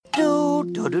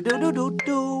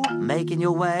Do. Making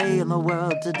your way in the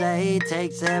world today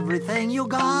takes everything you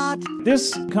got.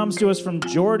 This comes to us from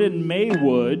Jordan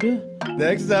Maywood.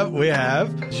 Next up, we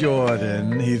have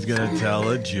Jordan. He's going to tell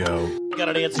a joke. Got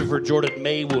an answer for Jordan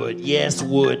Maywood. Yes,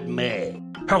 Wood May.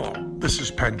 Hello, this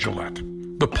is Penn Jillette.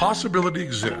 The possibility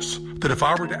exists that if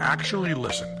I were to actually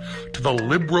listen to the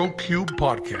Libro Cube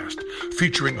podcast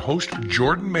featuring host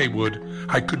Jordan Maywood,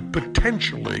 I could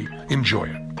potentially enjoy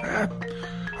it.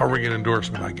 I'll ring an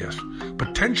endorsement, I guess.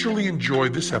 Potentially enjoy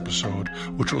this episode,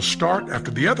 which will start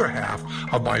after the other half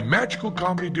of my magical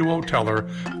comedy duo Teller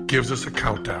gives us a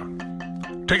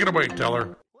countdown. Take it away,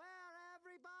 Teller.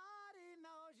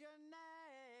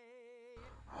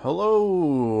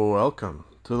 Hello, welcome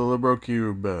to the Libro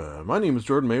Cube. My name is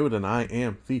Jordan Maywood, and I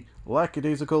am the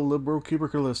lackadaisical Libro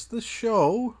Cubiculist. This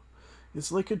show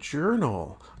is like a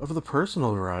journal of the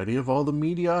personal variety of all the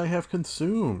media I have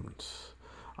consumed.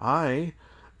 I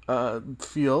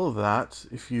feel that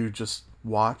if you just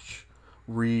watch,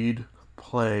 read,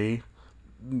 play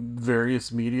various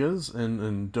medias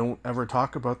and don't ever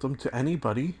talk about them to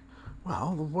anybody,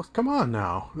 well, come on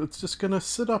now. It's just going to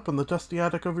sit up in the dusty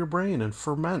attic of your brain and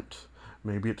ferment.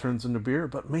 Maybe it turns into beer,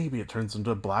 but maybe it turns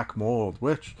into black mold,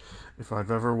 which, if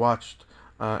I've ever watched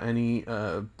any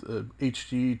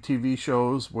HD TV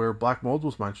shows where black mold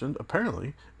was mentioned,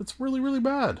 apparently it's really, really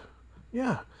bad.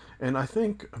 Yeah, and I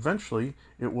think eventually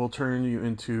it will turn you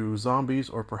into zombies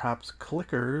or perhaps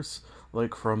clickers,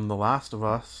 like from The Last of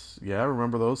Us. Yeah,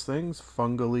 remember those things?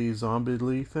 Fungally,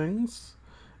 zombily things?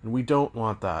 And we don't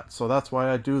want that. So that's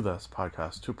why I do this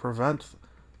podcast, to prevent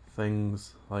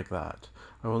things like that.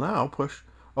 I will now push...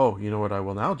 Oh, you know what I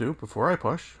will now do before I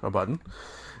push a button?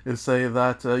 Is say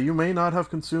that you may not have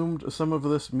consumed some of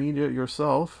this media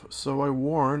yourself, so I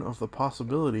warn of the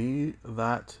possibility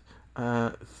that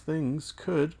things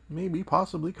could, maybe,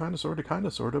 possibly, kind of, sort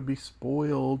of, be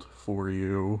spoiled for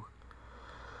you.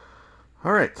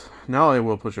 Alright, now I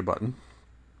will push a button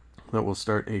that will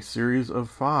start a series of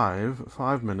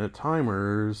 5-minute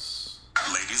timers.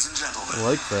 Ladies and gentlemen.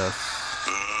 Like this.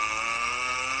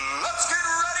 Let's get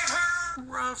ready to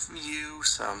review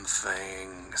some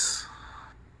things.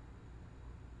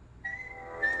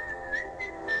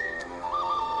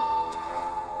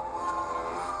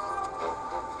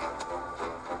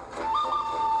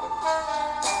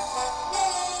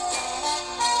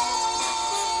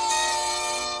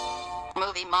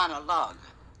 Movie monologue.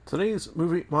 Today's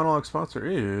movie monologue sponsor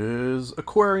is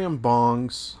Aquarium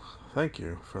Bongs. Thank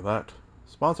you for that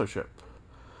sponsorship.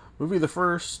 Movie the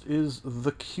first is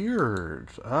The Cured.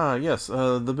 Yes,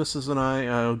 the missus and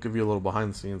I'll give you a little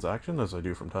behind-the-scenes action, as I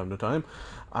do from time to time,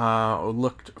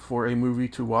 looked for a movie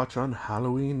to watch on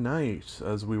Halloween night,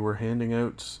 as we were handing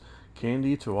out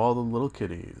candy to all the little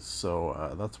kiddies.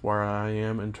 So that's where I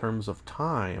am in terms of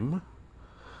time.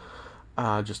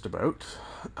 Just about.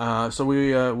 So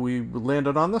we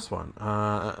landed on this one.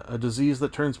 A disease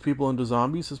that turns people into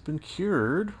zombies has been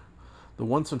cured. The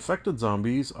once infected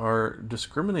zombies are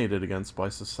discriminated against by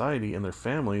society and their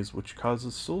families, which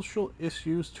causes social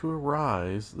issues to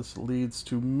arise. This leads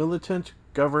to militant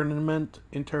government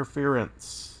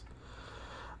interference.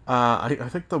 I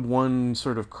think the one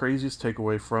sort of craziest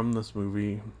takeaway from this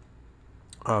movie,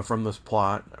 from this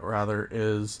plot, rather,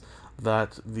 is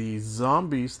that the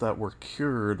zombies that were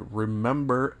cured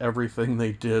remember everything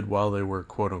they did while they were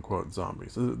quote-unquote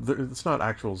zombies. It's not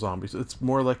actual zombies. It's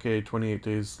more like a 28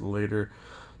 Days Later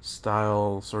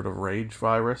style sort of rage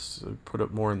virus. Put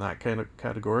it more in that kind of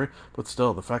category. But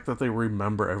still, the fact that they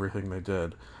remember everything they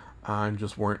did and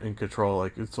just weren't in control,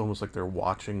 like it's almost like they're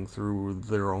watching through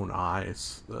their own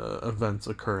eyes events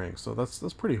occurring. So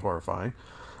that's pretty horrifying.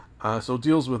 So it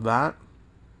deals with that.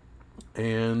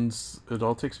 And it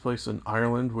all takes place in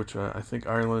Ireland, which I think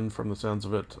Ireland, from the sounds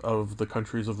of it, of the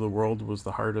countries of the world, was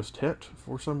the hardest hit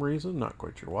for some reason. Not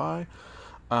quite sure why.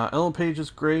 Ellen Page is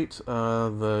great.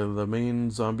 The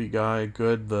main zombie guy,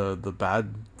 good. The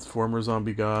bad former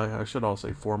zombie guy, I should all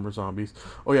say former zombies.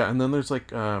 Oh yeah, and then there's like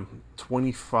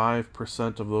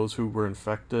 25% of those who were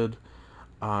infected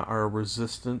are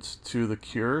resistant to the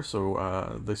cure,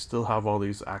 so they still have all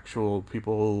these actual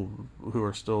people who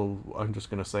are still, I'm just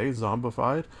going to say,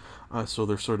 zombified, so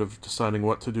they're sort of deciding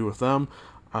what to do with them.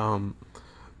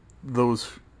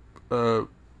 Those those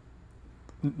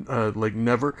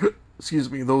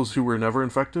who were never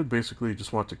infected basically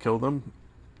just want to kill them,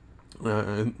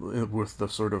 with the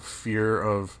sort of fear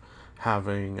of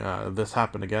having this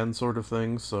happen again sort of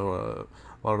thing. So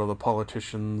a lot of the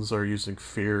politicians are using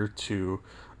fear to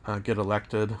get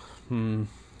elected.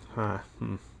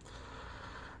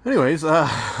 Anyways,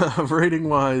 rating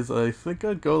wise, I think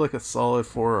I'd go like a solid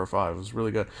 4 or 5. It was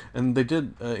really good, and they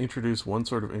did introduce one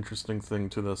sort of interesting thing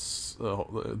to this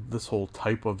whole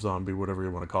type of zombie, whatever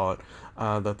you want to call it.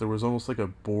 That there was almost like a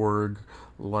Borg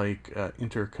like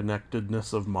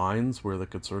interconnectedness of minds where they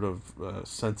could sort of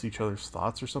sense each other's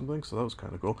thoughts or something. So that was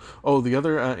kind of cool. Oh, the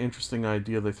other interesting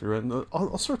idea they threw in,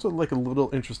 all sorts of like a little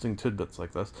interesting tidbits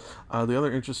like this. The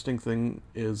other interesting thing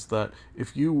is that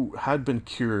if you had been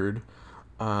cured,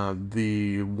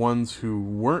 the ones who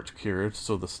weren't cured,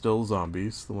 so the still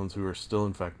zombies, the ones who are still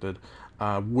infected,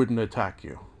 wouldn't attack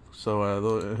you. So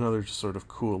another just sort of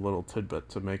cool little tidbit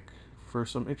to make for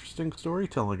some interesting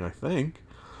storytelling, I think.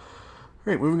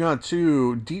 Great, moving on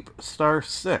to Deep Star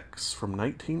 6 from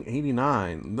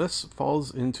 1989. This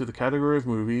falls into the category of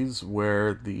movies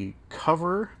where the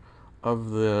cover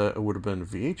of it would have been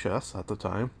VHS at the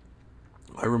time.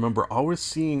 I remember always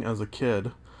seeing as a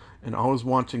kid and always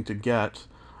wanting to get,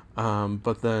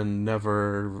 but then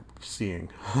never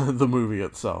seeing the movie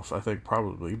itself. I think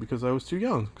probably because I was too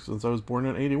young, since I was born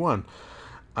in 81.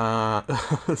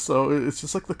 So it's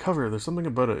just like the cover. There's something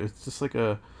about it. It's just like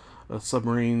a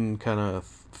submarine kind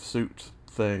of suit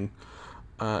thing.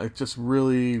 It just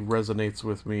really resonates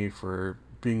with me for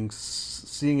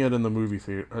seeing it in the movie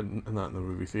theater, not in the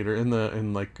movie theater, in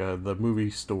the movie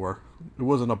store. It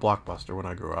wasn't a blockbuster when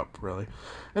I grew up, really.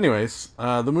 Anyways,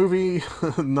 the movie,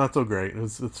 not so great.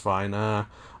 It's fine. I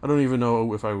don't even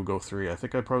know if I would go 3. I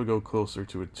think I'd probably go closer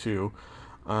to a 2.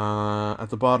 At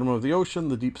the bottom of the ocean,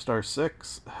 the Deep Star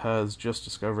 6 has just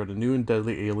discovered a new and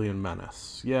deadly alien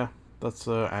menace. Yeah, that's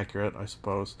accurate, I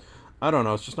suppose. I don't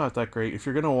know, it's just not that great. If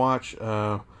you're gonna watch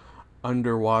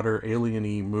underwater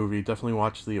alien-y movie, definitely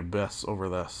watch The Abyss over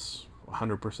this.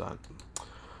 100%.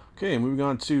 Okay, moving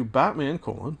on to Batman,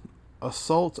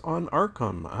 Assault on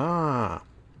Arkham.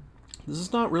 This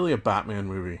is not really a Batman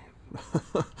movie.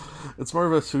 It's more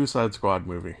of a Suicide Squad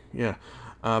movie. Yeah.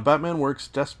 Batman works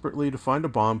desperately to find a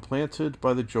bomb planted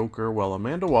by the Joker while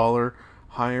Amanda Waller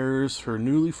hires her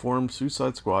newly formed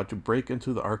Suicide Squad to break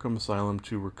into the Arkham Asylum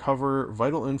to recover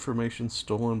vital information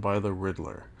stolen by the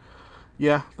Riddler.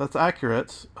 Yeah, that's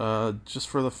accurate, just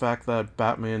for the fact that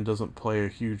Batman doesn't play a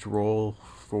huge role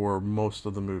for most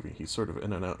of the movie. He's sort of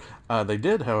in and out. They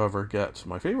did, however, get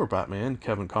my favorite Batman,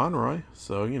 Kevin Conroy,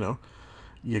 so,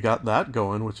 you got that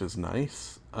going, which is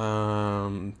nice.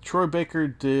 Troy Baker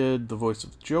did the voice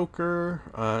of Joker,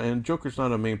 and Joker's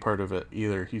not a main part of it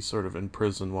either. He's sort of in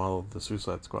prison while the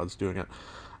Suicide Squad's doing it.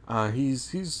 He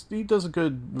does a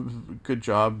good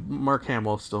job. Mark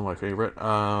Hamill is still my favorite.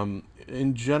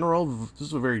 In general, this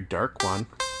is a very dark one.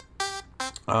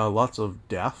 Lots of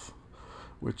death,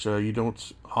 which you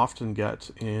don't often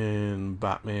get in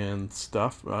Batman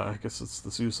stuff. I guess it's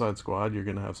the Suicide Squad. You're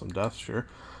gonna have some death, sure.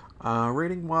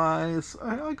 Rating wise,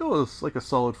 I go as like a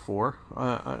solid 4.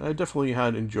 I definitely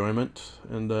had enjoyment,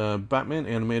 and Batman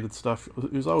animated stuff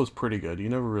is always pretty good. You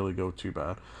never really go too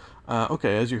bad.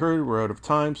 Okay, as you heard, we're out of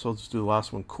time, so I'll just do the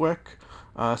last one quick.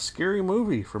 Scary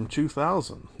Movie from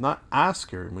 2000. Not a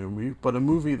scary movie, but a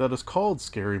movie that is called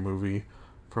Scary Movie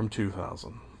from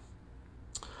 2000.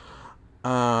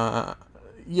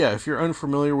 Yeah, if you're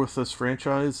unfamiliar with this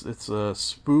franchise, it's a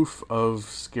spoof of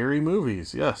scary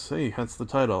movies. Yes, hey, hence the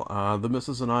title. The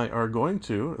missus and I are going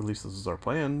to, at least this is our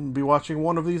plan, be watching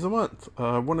one of these a month.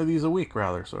 One of these a week,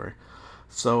 rather, sorry.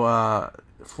 So,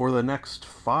 for the next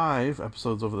 5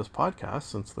 episodes of this podcast,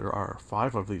 since there are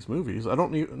 5 of these movies, I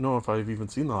don't know if I've even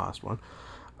seen the last one,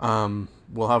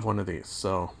 we'll have one of these.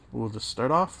 So, we'll just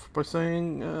start off by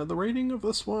saying the rating of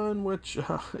this one, which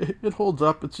it holds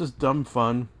up. It's just dumb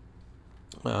fun.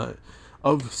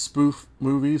 Of spoof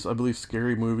movies, I believe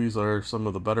scary movies are some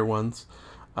of the better ones.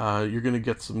 You're going to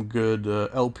get some good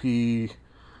LPMs,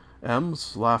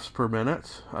 laughs per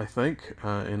minute, I think,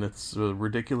 in its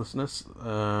ridiculousness.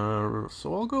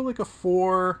 So I'll go like a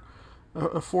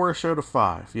 4-ish out of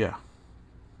 5, yeah.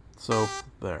 So,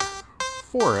 there.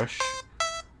 4-ish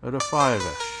out of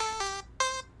 5-ish.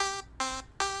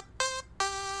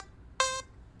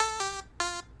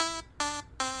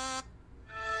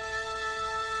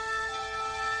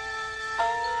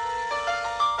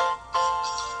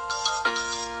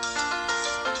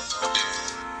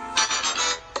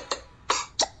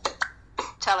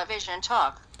 Television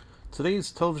Talk.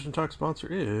 Today's Television Talk sponsor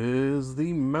is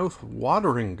the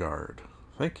Mouth-Watering Guard.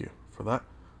 Thank you for that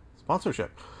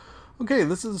sponsorship. Okay,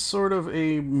 this is sort of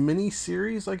a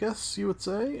mini-series, I guess you would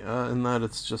say, in that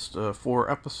it's just 4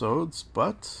 episodes,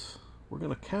 but we're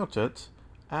going to count it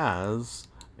as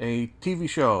a TV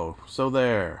show. So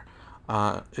there.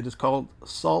 It is called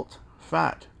Salt,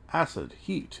 Fat, Acid,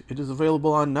 Heat. It is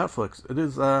available on Netflix. It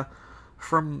is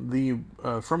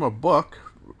from a book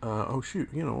oh shoot,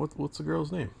 what's the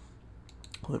girl's name?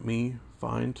 Let me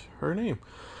find her name.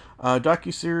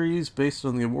 Docuseries based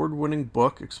on the award-winning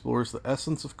book explores the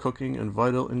essence of cooking and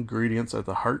vital ingredients at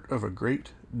the heart of a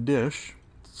great dish,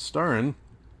 starring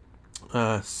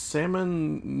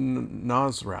Salmon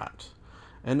Nosrat.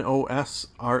 Nosrat.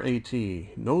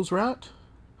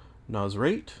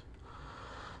 Nosrate?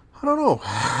 I don't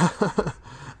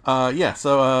know.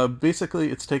 So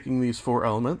basically it's taking these 4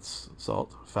 elements: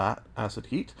 salt, fat, acid,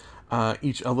 heat.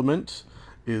 Each element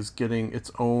is getting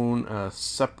its own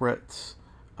separate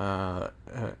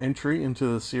entry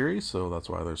into the series, so that's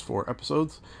why there's 4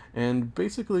 episodes. And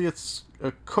basically it's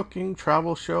a cooking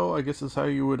travel show, I guess is how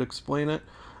you would explain it.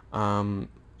 And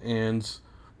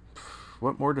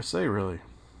what more to say, really?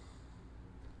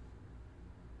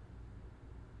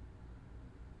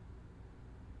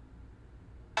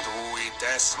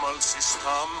 Decimal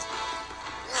system.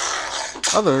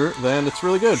 Other than it's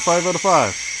really good. 5 out of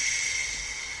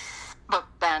 5. Book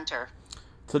banter.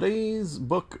 Today's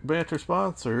book banter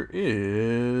sponsor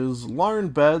is Larn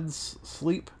Bed's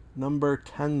Sleep number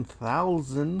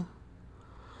 10,000.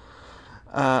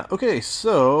 Okay,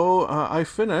 so I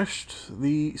finished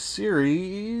the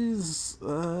series,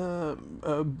 The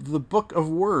Book of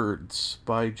Words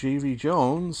by J.V.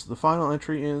 Jones. The final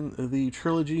entry in the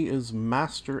trilogy is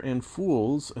Master and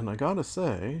Fools, and I gotta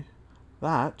say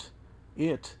that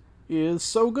it is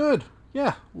so good.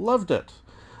 Yeah, loved it.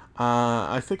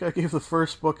 I think I gave the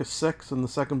first book a 6 and the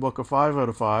second book a 5 out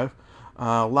of 5.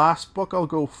 Last book I'll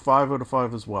go 5 out of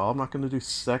 5 as well. I'm not going to do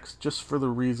 6, just for the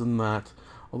reason that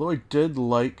although I did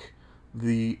like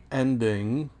the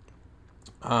ending,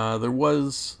 there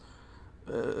was,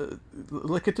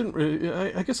 it didn't really,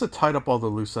 I guess it tied up all the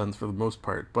loose ends for the most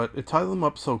part, but it tied them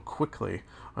up so quickly.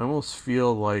 I almost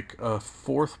feel like a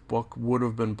 4th book would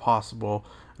have been possible,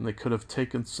 and they could have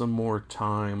taken some more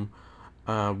time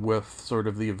with sort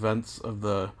of the events of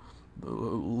the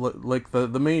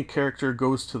main character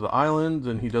goes to the island,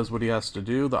 and he does what he has to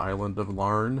do, the island of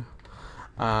Larn.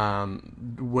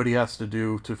 What he has to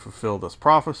do to fulfill this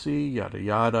prophecy, yada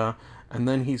yada, and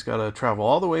then he's got to travel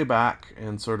all the way back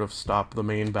and sort of stop the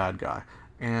main bad guy.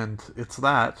 And it's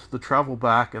the travel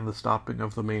back and the stopping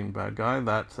of the main bad guy,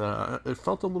 that it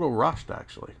felt a little rushed,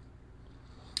 actually.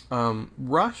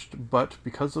 Rushed, but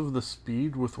because of the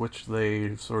speed with which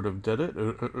they sort of did it,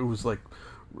 it was like,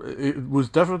 it was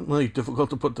definitely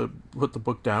difficult to put the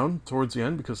book down towards the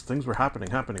end, because things were happening,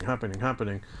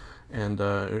 and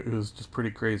it was just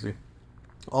pretty crazy.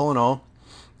 All in all,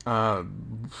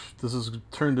 this has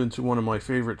turned into one of my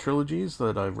favorite trilogies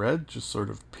that I've read, just sort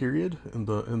of period, in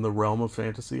the realm of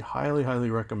fantasy. Highly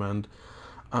recommend.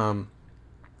 I'm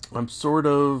sort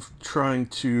of trying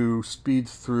to speed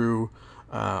through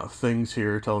things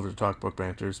here, Television Talk Book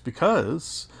Banters,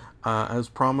 because as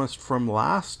promised from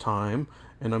last time,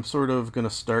 and I'm sort of going to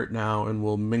start now and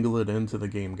we'll mingle it into the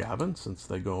game Gabbin, since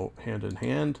they go hand in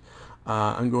hand.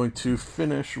 I'm going to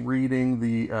finish reading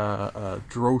the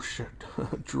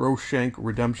Drowshank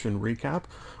Redemption Recap,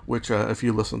 which if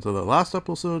you listen to the last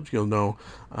episode, you'll know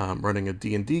I'm running a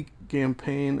D&D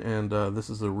campaign, and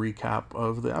this is a recap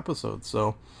of the episode.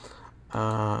 So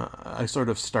I sort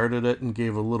of started it and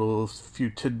gave a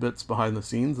few tidbits behind the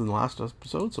scenes in the last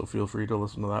episode, so feel free to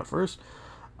listen to that first.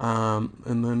 And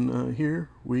then here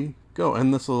we go.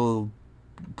 And this will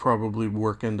probably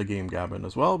work into Game Gabbin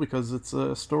as well, because it's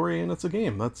a story and it's a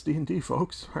game. That's D&D,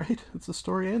 folks, right? It's a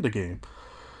story and a game.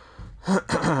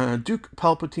 Duke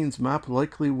Palpatine's map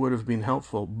likely would have been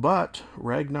helpful, but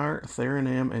Ragnar,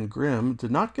 Theranam, and Grimm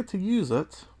did not get to use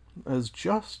it, as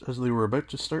just as they were about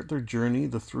to start their journey,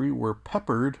 the 3 were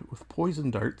peppered with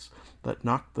poison darts that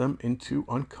knocked them into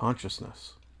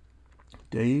unconsciousness.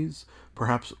 Days,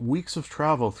 perhaps weeks of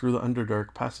travel through the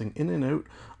Underdark, passing in and out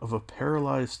of a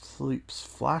paralyzed sleep,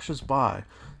 flashes by,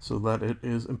 so that it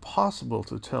is impossible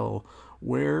to tell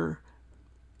where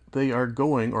they are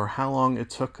going or how long it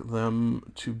took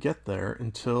them to get there,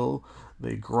 until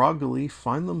they groggily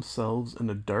find themselves in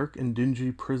a dark and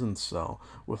dingy prison cell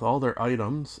with all their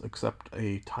items except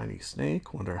a tiny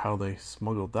snake. Wonder how they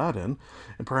smuggled that in.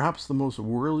 And perhaps the most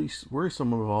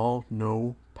worrisome of all,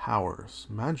 no powers,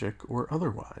 magic or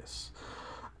otherwise.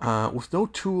 With no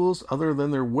tools other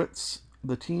than their wits,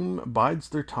 the team bides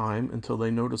their time until they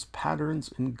notice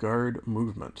patterns in guard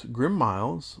movement. Grim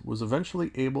Miles was eventually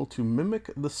able to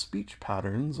mimic the speech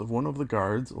patterns of one of the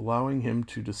guards, allowing him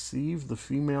to deceive the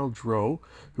female Drow,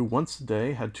 who once a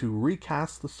day had to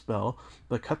recast the spell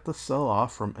that cut the cell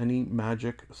off from any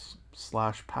magic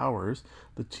 / powers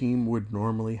the team would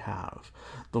normally have.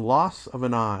 The loss of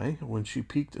an eye when she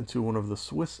peeked into one of the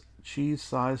Swiss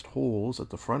cheese-sized holes at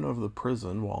the front of the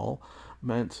prison wall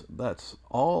meant that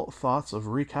all thoughts of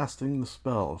recasting the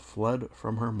spell fled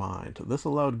from her mind. This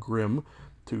allowed Grim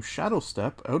to shadow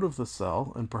step out of the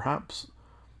cell, and perhaps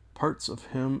parts of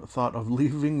him thought of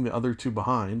leaving the other two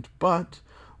behind, but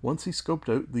once he scoped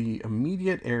out the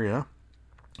immediate area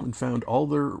and found all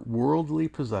their worldly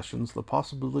possessions, the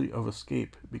possibility of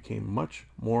escape became much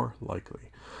more likely.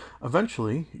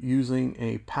 Eventually, using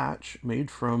a patch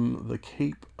made from the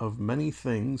cape of many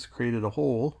things created a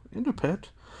hole and a pit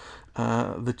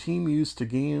the team used to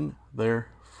gain their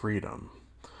freedom.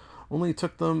 Only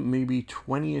took them maybe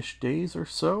 20-ish days or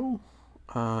so.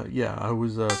 I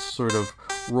was sort of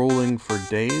rolling for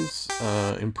days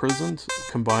imprisoned,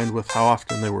 combined with how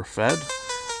often they were fed.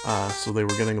 So they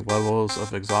were getting levels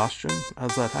of exhaustion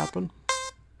as that happened.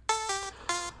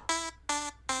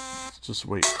 Let's just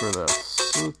wait for this.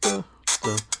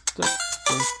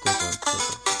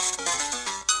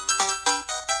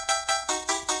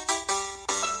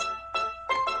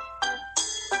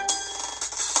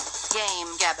 Game,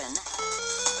 Gabbin.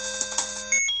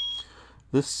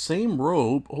 This same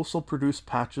robe also produced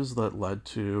patches that led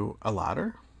to a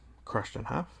ladder, crushed in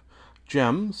half,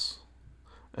 gems,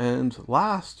 and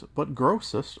last but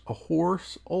grossest, a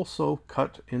horse also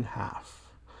cut in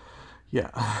half. Yeah.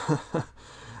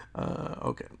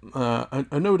 Okay.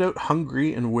 A no doubt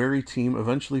hungry and wary team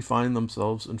eventually find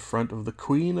themselves in front of the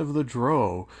Queen of the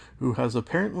Drow, who was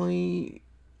apparently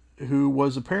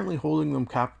holding them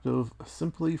captive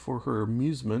simply for her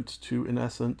amusement to, in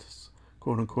essence,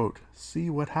 quote-unquote, see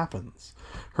what happens.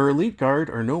 Her elite guard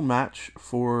are no match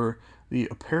for the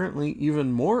apparently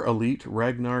even more elite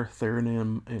Ragnar,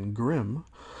 Theranim, and Grim.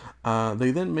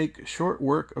 They then make short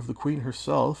work of the queen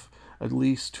herself, at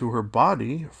least to her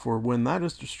body, for when that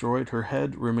is destroyed, her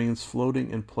head remains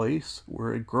floating in place,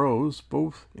 where it grows,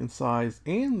 both in size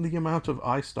and the amount of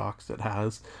eye stalks it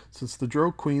has, since the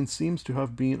Drow Queen seems to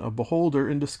have been a beholder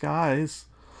in disguise.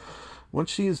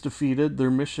 Once she is defeated,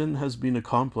 their mission has been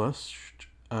accomplished,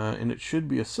 and it should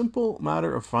be a simple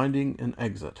matter of finding an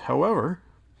exit. However,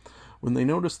 when they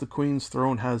notice the Queen's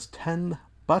throne has 10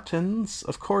 buttons,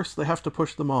 of course they have to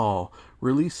push them all,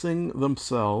 releasing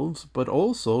themselves, but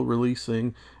also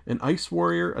releasing an Ice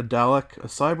Warrior, a Dalek, a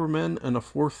Cyberman, and a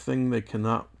fourth thing they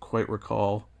cannot quite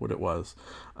recall what it was.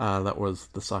 That was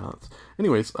the silence.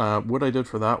 Anyways, what I did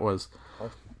for that was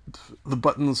the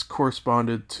buttons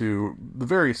corresponded to the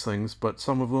various things, but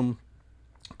some of them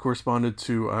corresponded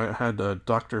to, I had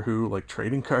Doctor Who, like,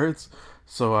 trading cards,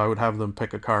 so I would have them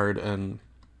pick a card, and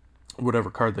whatever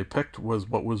card they picked was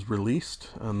what was released,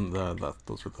 and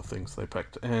those were the things they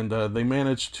picked. And they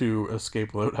managed to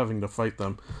escape without having to fight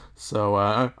them. So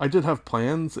I did have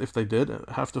plans if they did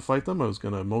have to fight them. I was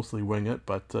going to mostly wing it,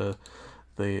 but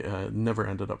they never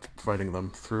ended up fighting them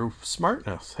through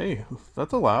smartness. Hey,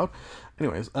 that's allowed.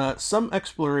 Anyways, some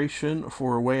exploration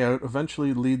for a way out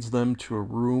eventually leads them to a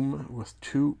room with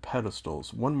 2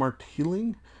 pedestals, one marked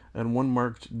healing and one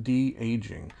marked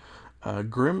de-aging.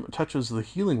 Grim touches the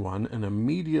healing one and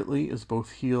immediately is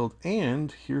both healed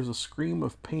and hears a scream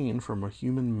of pain from a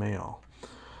human male.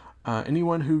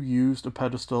 Anyone who used a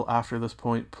pedestal after this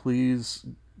point, please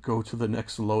go to the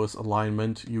next lowest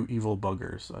alignment, you evil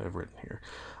buggers, I have written here.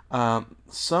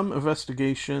 Some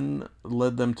investigation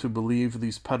led them to believe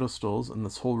these pedestals and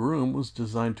this whole room was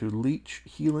designed to leech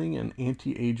healing and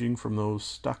anti-aging from those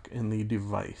stuck in the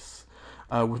device.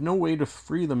 With no way to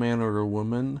free the man or a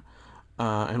woman,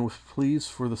 and with pleas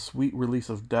for the sweet release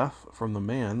of death from the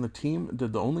man, the team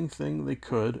did the only thing they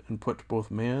could and put both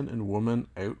man and woman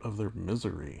out of their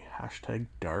misery.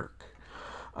 #dark.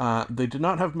 They did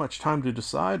not have much time to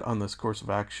decide on this course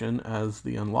of action, as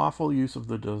the unlawful use of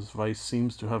the device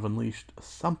seems to have unleashed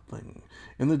something.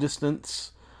 In the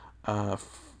distance, they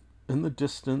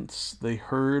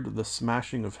heard the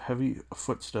smashing of heavy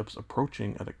footsteps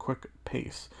approaching at a quick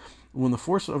pace. When the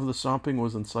force of the stomping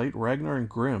was in sight, Ragnar and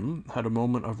Grim had a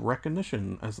moment of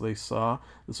recognition as they saw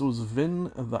this was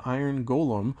Vin the Iron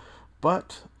Golem,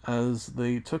 but as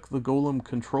they took the golem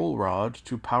control rod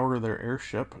to power their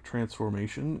airship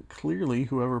transformation, clearly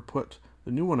whoever put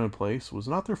the new one in place was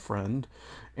not their friend,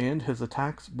 and his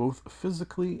attacks, both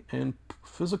physical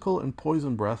and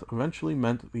poison breath, eventually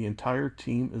meant the entire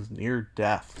team is near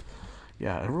death.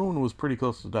 Yeah, everyone was pretty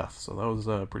close to death, so that was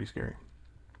pretty scary.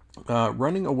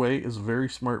 Running away is a very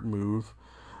smart move.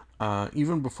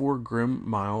 Even before Grim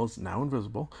Miles, now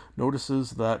invisible,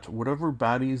 notices that whatever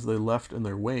baddies they left in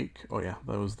their wake, oh yeah,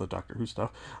 that was the Doctor Who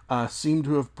stuff, seem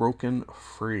to have broken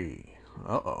free.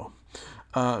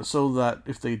 So that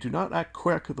if they do not act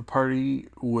quick, the party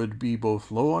would be both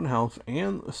low on health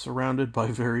and surrounded by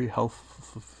very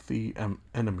healthy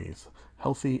enemies.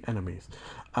 healthy enemies.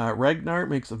 Ragnar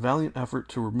makes a valiant effort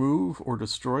to remove or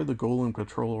destroy the golem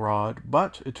control rod,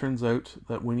 but it turns out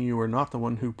that when you are not the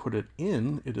one who put it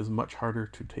in, it is much harder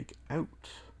to take out.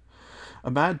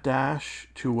 A mad dash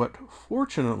to what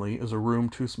fortunately is a room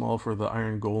too small for the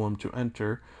iron golem to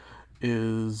enter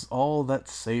is all that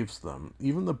saves them.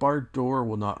 Even the barred door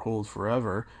will not hold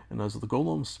forever, and as the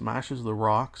golem smashes the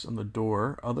rocks and the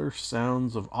door, other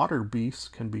sounds of otter beasts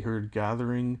can be heard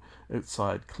gathering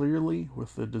outside clearly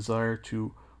with the desire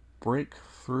to break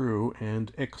through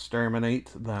and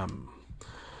exterminate them.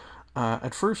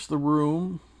 At first the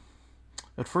room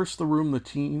the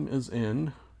team is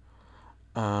in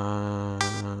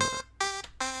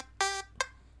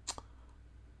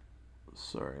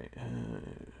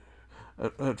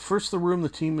At first the room the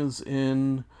team is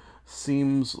in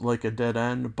seems like a dead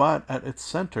end, but at its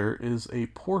center is a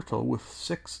portal with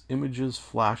 6 images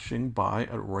flashing by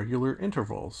at regular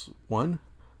intervals. 1,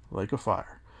 like a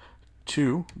fire.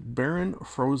 2, barren,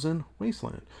 frozen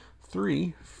wasteland.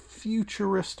 3,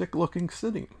 futuristic looking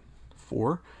city.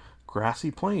 4,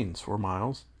 grassy plains for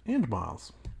miles and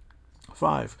miles.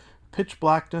 5, pitch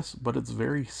blackness, but its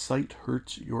very sight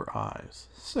hurts your eyes.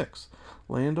 6,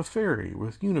 land of fairy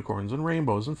with unicorns and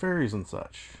rainbows and fairies and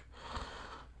such.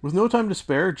 With no time to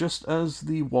spare, just as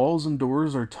the walls and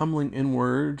doors are tumbling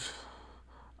inward,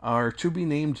 our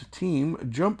to-be-named team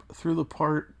jump through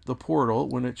the portal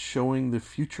when it's showing the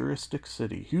futuristic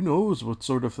city. Who knows what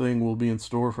sort of thing will be in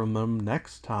store from them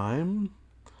next time?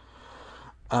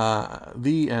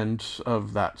 The end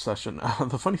of that session.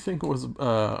 The funny thing was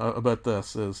about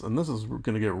this is, and this is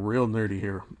going to get real nerdy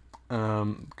here,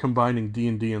 combining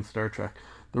D&D and Star Trek.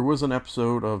 There was an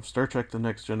episode of Star Trek The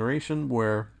Next Generation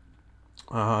where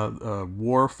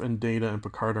Worf and Data and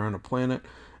Picard are on a planet,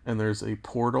 and there's a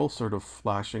portal sort of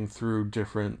flashing through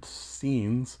different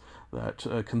scenes that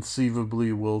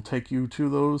conceivably will take you to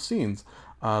those scenes.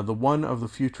 The one of the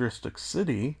futuristic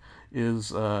city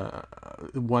is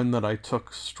one that I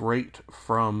took straight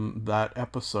from that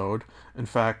episode. In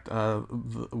fact,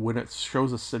 when it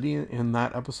shows a city in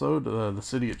that episode, the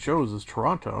city it shows is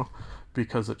Toronto,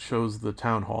 because it shows the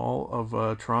town hall of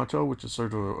Toronto, which is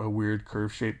sort of a weird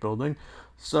curve-shaped building.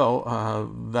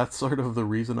 So that's sort of the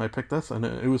reason I picked this, and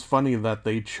it was funny that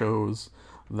they chose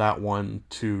that one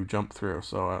to jump through,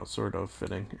 so it was sort of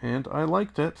fitting, and I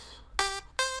liked it.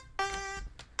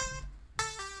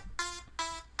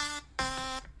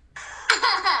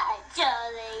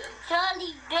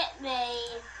 Charlie bit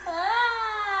me.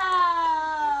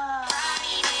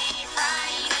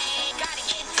 Friday, gotta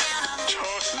get down.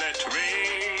 Just let me.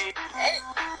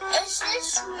 Is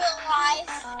this real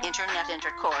life? Internet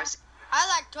Intercourse. I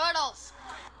like turtles.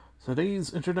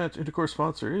 Today's Internet Intercourse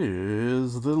sponsor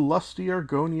is the Lusty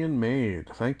Argonian Maid.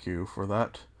 Thank you for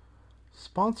that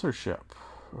sponsorship.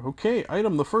 Okay,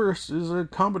 item the first is a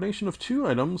combination of 2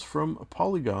 items from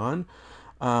Polygon.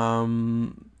 I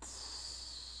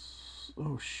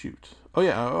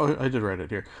did write it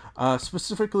here.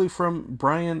 Specifically from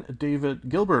Brian David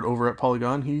Gilbert over at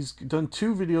Polygon. He's done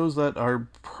 2 videos that are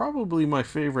probably my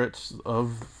favorites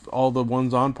of all the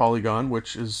ones on Polygon,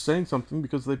 which is saying something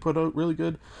because they put out really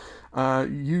good,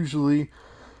 usually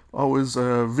always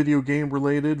video game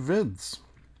related vids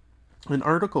and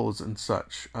articles and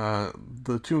such.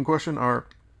 The 2 in question are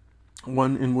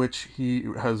one in which he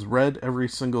has read every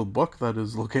single book that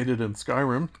is located in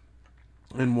Skyrim,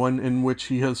 and one in which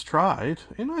he has tried,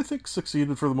 and I think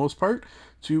succeeded for the most part,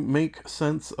 to make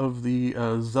sense of the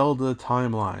Zelda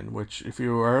timeline, which, if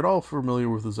you are at all familiar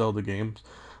with the Zelda games,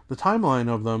 the timeline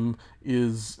of them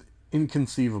is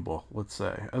inconceivable, let's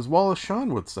say, as well as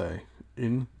Sean would say,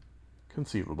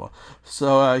 inconceivable.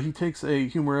 So he takes a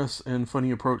humorous and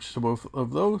funny approach to both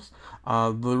of those.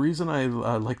 The reason I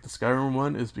like the Skyrim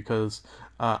one is because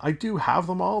I do have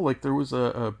them all. Like, there was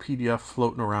a PDF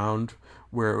floating around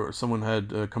where someone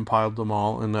had compiled them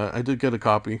all, and I did get a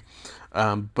copy,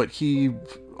 but he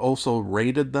also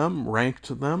rated them,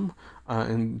 ranked them,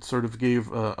 and sort of gave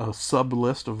a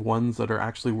sub-list of ones that are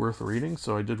actually worth reading,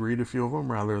 so I did read a few of them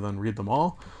rather than read them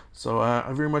all. So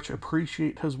I very much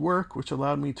appreciate his work, which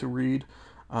allowed me to read,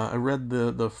 I read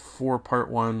the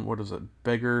 4-part one, what is it,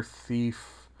 Beggar,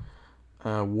 Thief,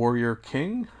 Warrior,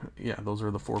 King. Yeah, those are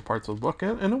the 4 parts of the book,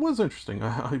 and it was interesting.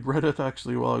 I read it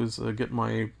actually while I was getting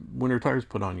my winter tires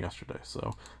put on yesterday,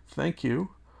 so thank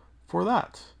you for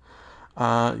that.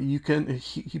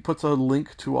 He puts a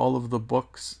link to all of the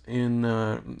books in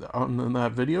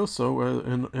that video, so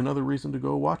another reason to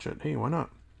go watch it. Hey, why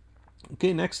not?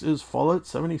 Okay, next is Fallout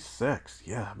 76.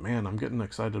 Yeah, man, I'm getting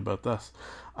excited about this.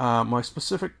 My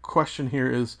specific question here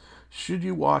is, should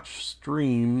you watch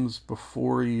streams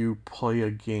before you play a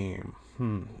game?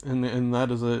 And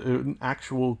that is an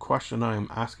actual question I am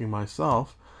asking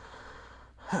myself.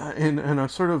 And I'm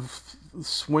sort of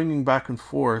swinging back and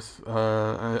forth.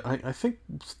 I think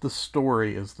the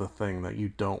story is the thing that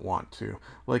you don't want to.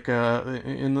 Like,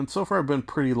 and so far I've been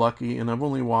pretty lucky, and I've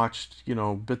only watched,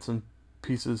 bits and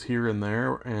pieces here and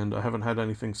there, and I haven't had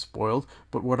anything spoiled.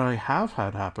 But what I have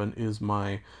had happen is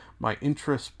my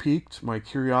interest peaked, my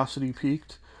curiosity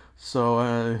peaked. So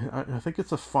I think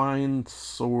it's a fine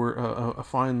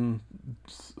fine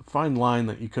line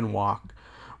that you can walk,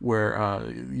 where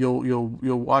you'll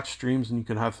watch streams and you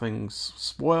can have things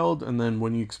spoiled, and then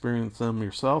when you experience them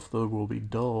yourself, they will be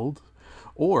dulled.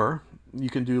 Or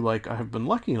you can do like I have been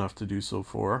lucky enough to do so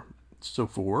far,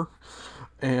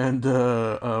 and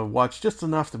watch just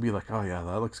enough to be like, oh yeah,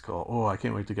 that looks cool. Oh, I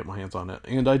can't wait to get my hands on it.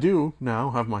 And I do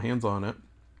now have my hands on it,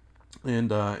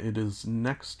 and it is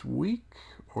next week.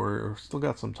 Or still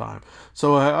got some time.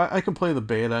 So I can play the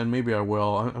beta, and maybe I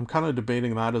will. I'm kind of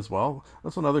debating that as well.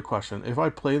 That's another question. If I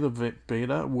play the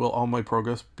beta, will all my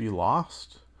progress be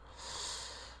lost?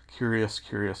 Curious.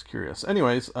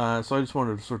 Anyways, so I just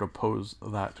wanted to sort of pose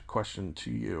that question to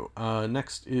you.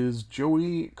 Next is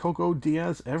Joey Coco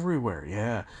Diaz Everywhere.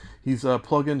 Yeah, he's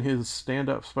plugging his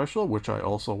stand-up special, which I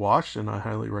also watched, and I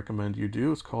highly recommend you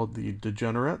do. It's called The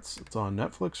Degenerates. It's on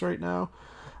Netflix right now.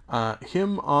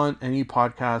 Him on any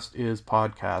podcast is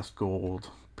podcast gold,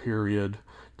 period.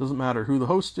 Doesn't matter who the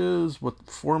host is, what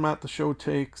format the show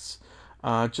takes,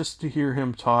 just to hear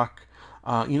him talk.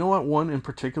 You know what, one in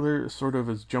particular sort of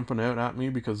is jumping out at me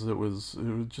because it was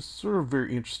just sort of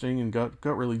very interesting and got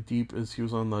really deep, as he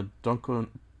was on the Duncan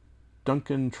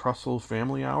Trussell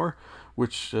Family Hour,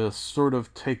 which sort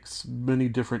of takes many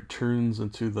different turns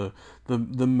into the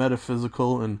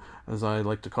metaphysical and, as I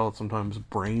like to call it sometimes,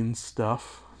 brain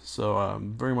stuff. So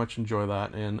very much enjoy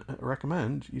that and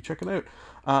recommend you check it out.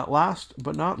 Last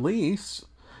but not least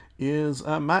is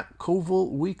Matt Coville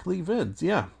Weekly Vids.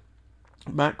 Yeah,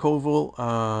 Matt Coville,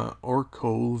 or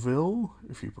Coville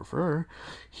if you prefer.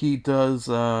 He does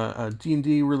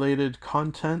D&D related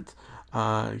content.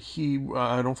 I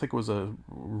don't think it was a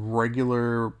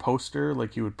regular poster,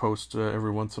 like he would post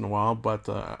every once in a while, but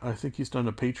I think he's done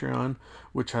a Patreon,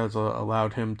 which has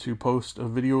allowed him to post a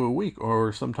video a week,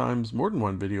 or sometimes more than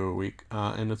one video a week,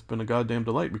 and it's been a goddamn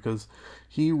delight, because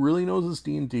he really knows his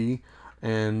D&D,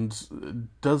 and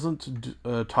doesn't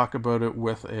talk about it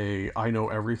with a I know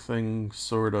everything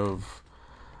sort of.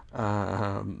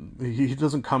 He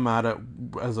doesn't come at it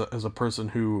as a person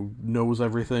who knows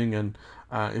everything and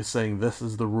is saying this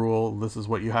is the rule, this is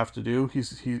what you have to do.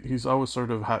 He's always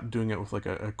sort of doing it with like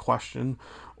a question,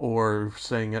 or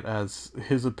saying it as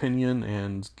his opinion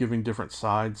and giving different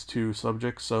sides to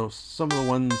subjects. So some of the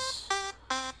ones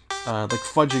like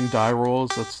fudging die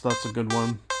rolls, that's a good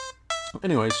one.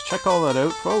 Anyways, check all that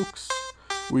out, folks.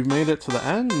 We've made it to the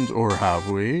end, or have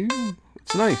we?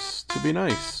 It's nice to be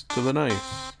nice to the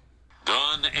nice.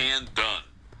 Done and done.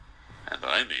 And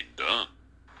I mean done.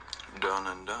 Done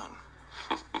and done.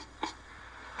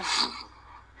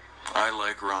 I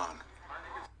like Ron.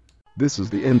 This is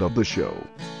the end of the show.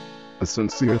 A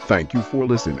sincere thank you for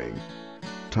listening.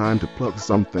 Time to plug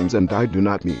some things, and I do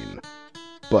not mean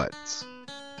butts.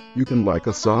 You can like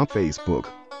us on Facebook.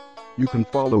 You can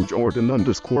follow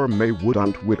Jordan_Maywood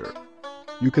on Twitter.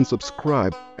 You can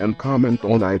subscribe and comment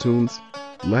on iTunes.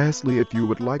 Lastly, if you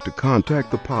would like to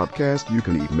contact the podcast, you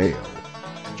can email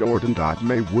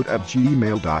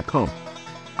jordan.maywood@gmail.com.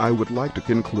 I would like to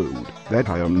conclude that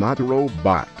I am not a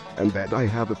robot, and that I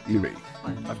have a theory.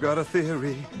 I've got a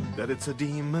theory that it's a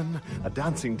demon, a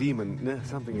dancing demon.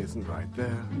 Something isn't right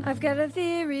there. I've got a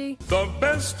theory. The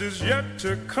best is yet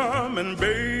to come, and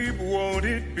babe, won't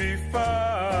it be fine?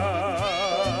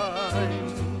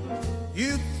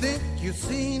 You think you've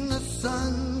seen the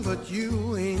sun, but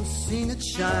you ain't seen it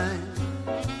shine.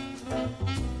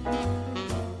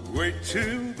 Wait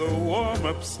till the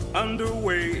warm-up's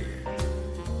underway.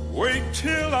 Wait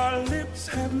till our lips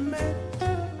have met.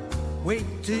 Wait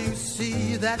till you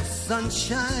see that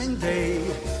sunshine day.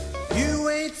 You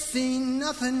ain't seen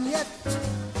nothing yet.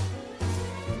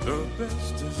 The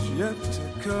best is yet to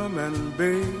come, and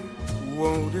babe,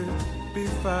 won't it be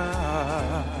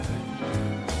fine?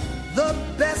 The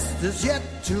best is yet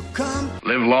to come.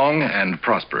 Live long and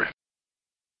prosper.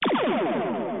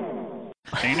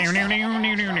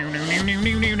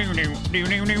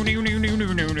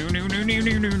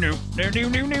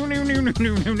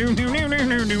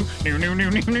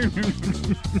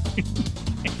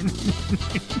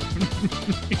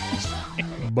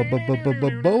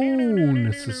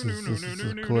 Bonus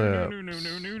clips.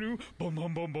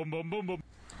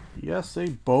 Yes, a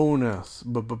bonus.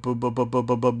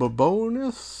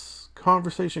 Bonus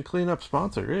conversation cleanup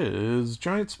sponsor is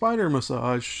Giant Spider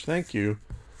Massage. Thank you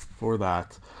for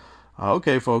that.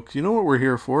 Okay, folks, you know what we're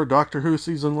here for. Doctor Who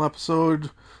seasonal episode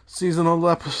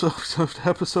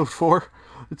 4.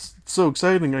 It's so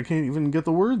exciting, I can't even get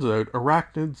the words out.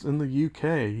 Arachnids in the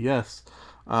UK, yes.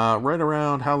 Right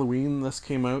around Halloween, this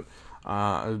came out.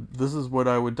 This is what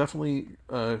I would definitely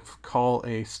call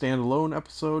a standalone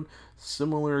episode,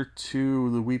 similar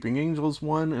to the Weeping Angels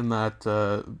one, in that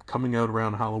coming out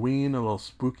around Halloween, a little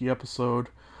spooky episode.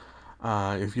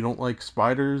 If you don't like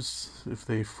spiders, if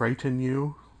they frighten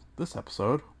you, this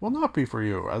episode will not be for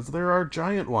you, as there are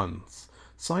giant ones.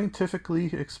 Scientifically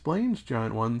explained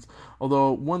giant ones.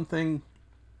 Although one thing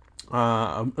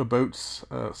about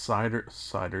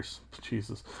spiders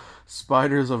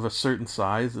of a certain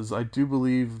size is I do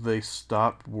believe they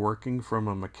stopped working from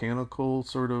a mechanical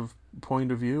sort of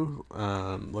point of view.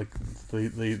 Like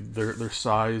their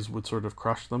size would sort of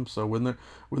crush them. So when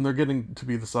they're getting to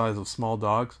be the size of small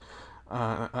dogs,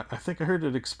 I think I heard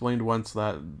it explained once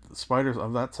that spiders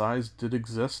of that size did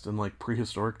exist in like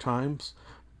prehistoric times,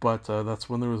 but that's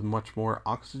when there was much more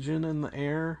oxygen in the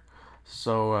air,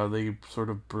 so they sort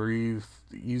of breathed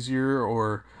easier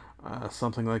or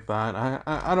something like that.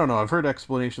 I don't know. I've heard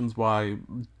explanations why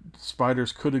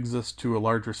spiders could exist to a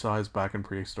larger size back in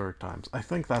prehistoric times. I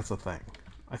think that's a thing.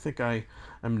 I think I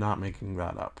am not making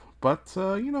that up. But,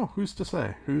 who's to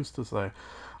say? Who's to say?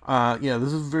 Yeah,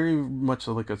 this is very much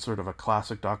like a sort of a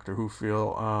classic Doctor Who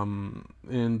feel.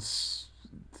 And it's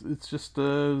just,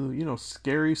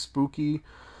 scary, spooky,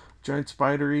 giant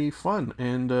spidery fun.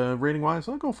 And rating wise,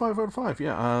 I'll go 5 out of 5.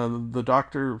 Yeah, the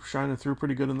Doctor shining through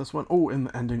pretty good in this one. Oh, and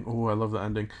the ending. Oh, I love the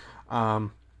ending.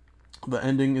 The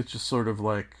ending is just sort of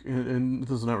like, and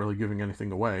this is not really giving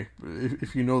anything away.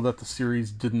 If you know that the series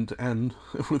didn't end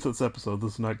with this episode,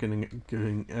 this is not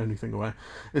giving anything away.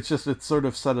 It's just, it sort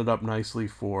of set it up nicely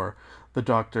for the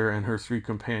Doctor and her 3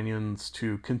 companions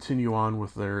to continue on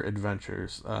with their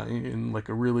adventures in like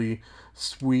a really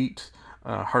sweet,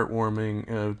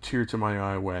 heartwarming, tear to my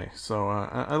eye way. So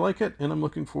I like it, and I'm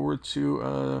looking forward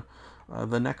to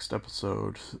the next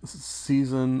episode,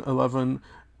 season 11,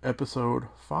 episode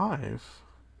 5,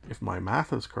 if my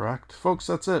math is correct. Folks,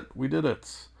 that's it. We did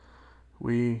it.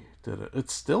 We did it.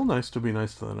 It's still nice to be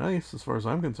nice to the nice, as far as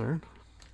I'm concerned.